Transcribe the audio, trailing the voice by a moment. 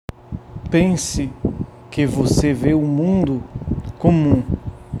pense que você vê o mundo comum,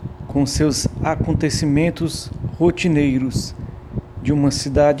 com seus acontecimentos rotineiros de uma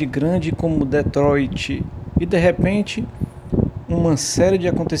cidade grande como Detroit, e de repente uma série de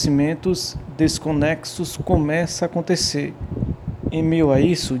acontecimentos desconexos começa a acontecer. Em meio a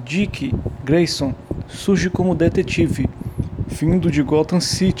isso, Dick Grayson surge como detetive, vindo de Gotham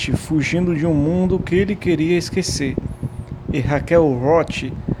City, fugindo de um mundo que ele queria esquecer. E Raquel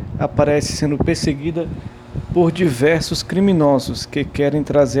Roth aparece sendo perseguida por diversos criminosos que querem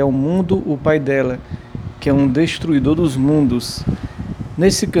trazer ao mundo o pai dela, que é um destruidor dos mundos.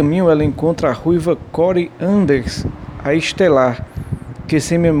 Nesse caminho ela encontra a ruiva Corey Anders, a Estelar, que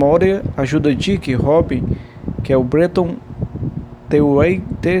sem memória ajuda Dick e Robin, que é o Breton The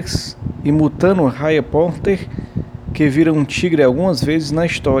Waiters, e Mutano Raya Porter, que vira um tigre algumas vezes na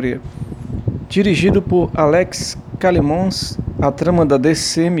história. Dirigido por Alex Kalimons, a trama da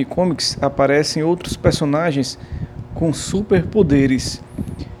DC Comics aparecem outros personagens com superpoderes.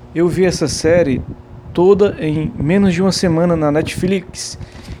 Eu vi essa série toda em menos de uma semana na Netflix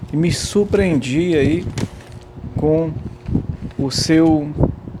e me surpreendi aí com o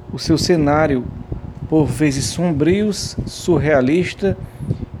seu cenário, por vezes sombrios, surrealista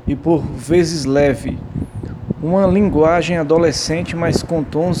e por vezes leve. Uma linguagem adolescente, mas com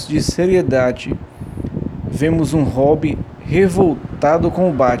tons de seriedade. Vemos um Robin revoltado com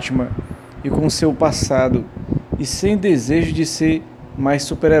o Batman e com seu passado, e sem desejo de ser mais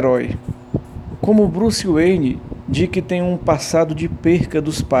super-herói. Como Bruce Wayne, Dick tem um passado de perca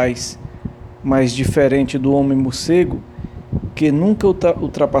dos pais, mas diferente do Homem-Morcego, que nunca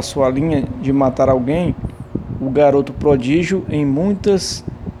ultrapassou a linha de matar alguém, o garoto prodígio em muitos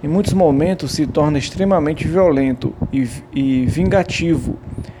momentos se torna extremamente violento e vingativo.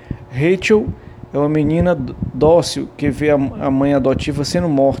 Rachel é uma menina dócil que vê a mãe adotiva sendo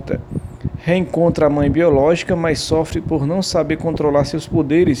morta. Reencontra a mãe biológica, mas sofre por não saber controlar seus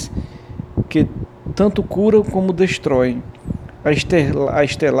poderes, que tanto curam como destroem. A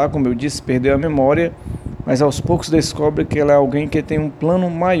Estelar, como eu disse, perdeu a memória, mas aos poucos descobre que ela é alguém que tem um plano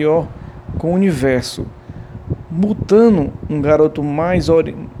maior com o universo. Mutano, um garoto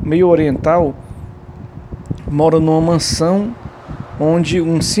meio oriental, mora numa mansão onde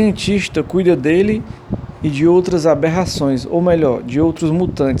um cientista cuida dele e de outras aberrações, ou melhor, de outros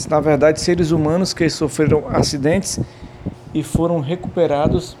mutantes, na verdade seres humanos que sofreram acidentes e foram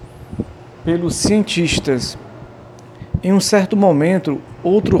recuperados pelos cientistas. Em um certo momento,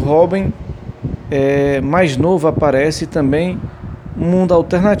 outro Robin mais novo aparece também, um mundo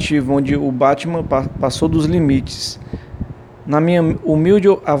alternativo, onde o Batman passou dos limites. Na minha humilde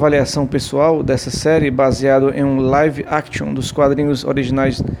avaliação pessoal dessa série, baseado em um live action dos quadrinhos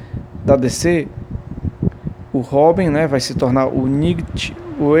originais da DC, o Robin, vai se tornar o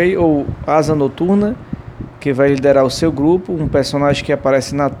Nightwing, ou Asa Noturna, que vai liderar o seu grupo. Um personagem que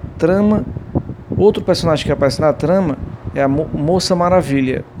aparece na trama, outro personagem que aparece na trama é a Moça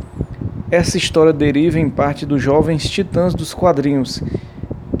Maravilha. Essa história deriva em parte dos jovens Titãs dos quadrinhos,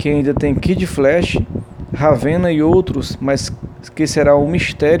 que ainda tem Kid Flash, Ravena e outros, mas que será um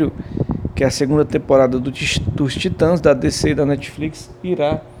mistério que a segunda temporada dos Titãs da DC e da Netflix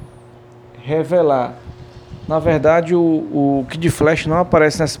irá revelar. Na verdade, o Kid Flash não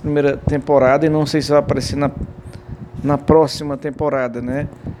aparece nessa primeira temporada e não sei se vai aparecer na próxima temporada, né?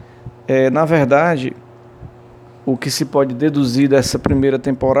 Na verdade, o que se pode deduzir dessa primeira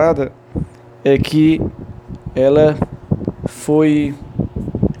temporada é que ela foi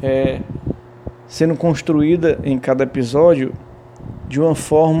sendo construída em cada episódio de uma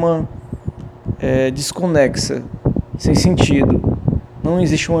forma desconexa, sem sentido. Não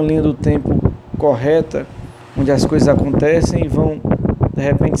existe uma linha do tempo correta, onde as coisas acontecem e vão de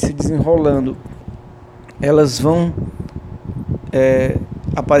repente se desenrolando. Elas vão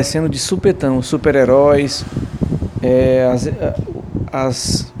aparecendo de supetão, super-heróis,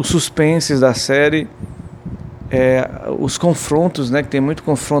 os suspenses da série, os confrontos, que tem muito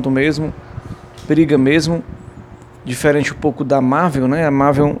confronto mesmo, briga mesmo, diferente um pouco da Marvel, A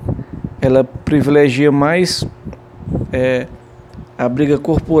Marvel, ela privilegia mais a briga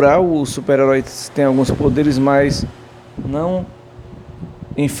corporal. Os super-heróis têm alguns poderes, mas não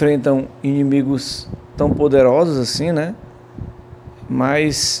enfrentam inimigos tão poderosos assim,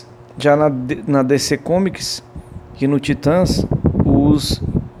 Mas já na DC Comics e no Titãs, os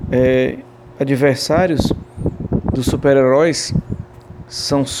adversários dos super-heróis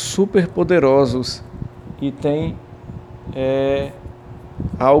são super poderosos e têm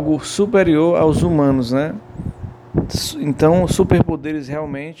algo superior aos humanos, Então, superpoderes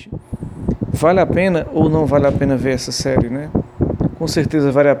realmente. Vale a pena ou não vale a pena ver essa série, Com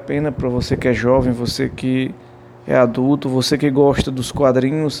certeza vale a pena para você que é jovem, você que é adulto, você que gosta dos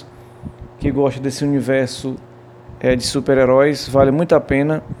quadrinhos, que gosta desse universo de super-heróis, vale muito a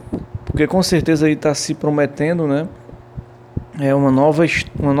pena, porque com certeza aí está se prometendo, né? É uma nova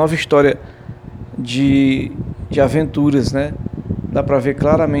história de aventuras, né? Dá para ver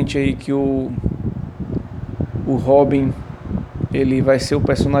claramente aí que o Robin, ele vai ser o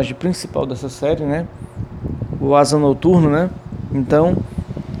personagem principal dessa série, né? O Asa Noturno, né? Então,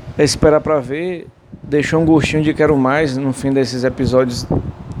 é esperar para ver. Deixou um gostinho de quero mais no fim desses episódios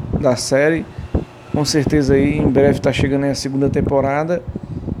da série. Com certeza aí em breve está chegando aí a segunda temporada.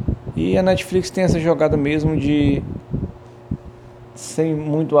 E a Netflix tem essa jogada mesmo de, sem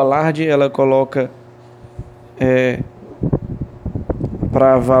muito alarde, ela coloca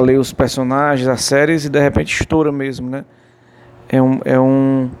para valer os personagens, as séries, e de repente estoura mesmo, né? É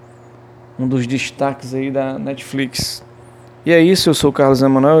um dos destaques aí da Netflix. E é isso, eu sou o Carlos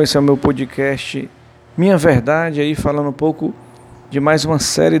Emanuel, esse é o meu podcast Minha Verdade, aí falando um pouco de mais uma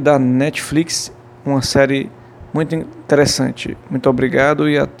série da Netflix, uma série muito interessante. Muito obrigado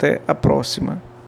e até a próxima.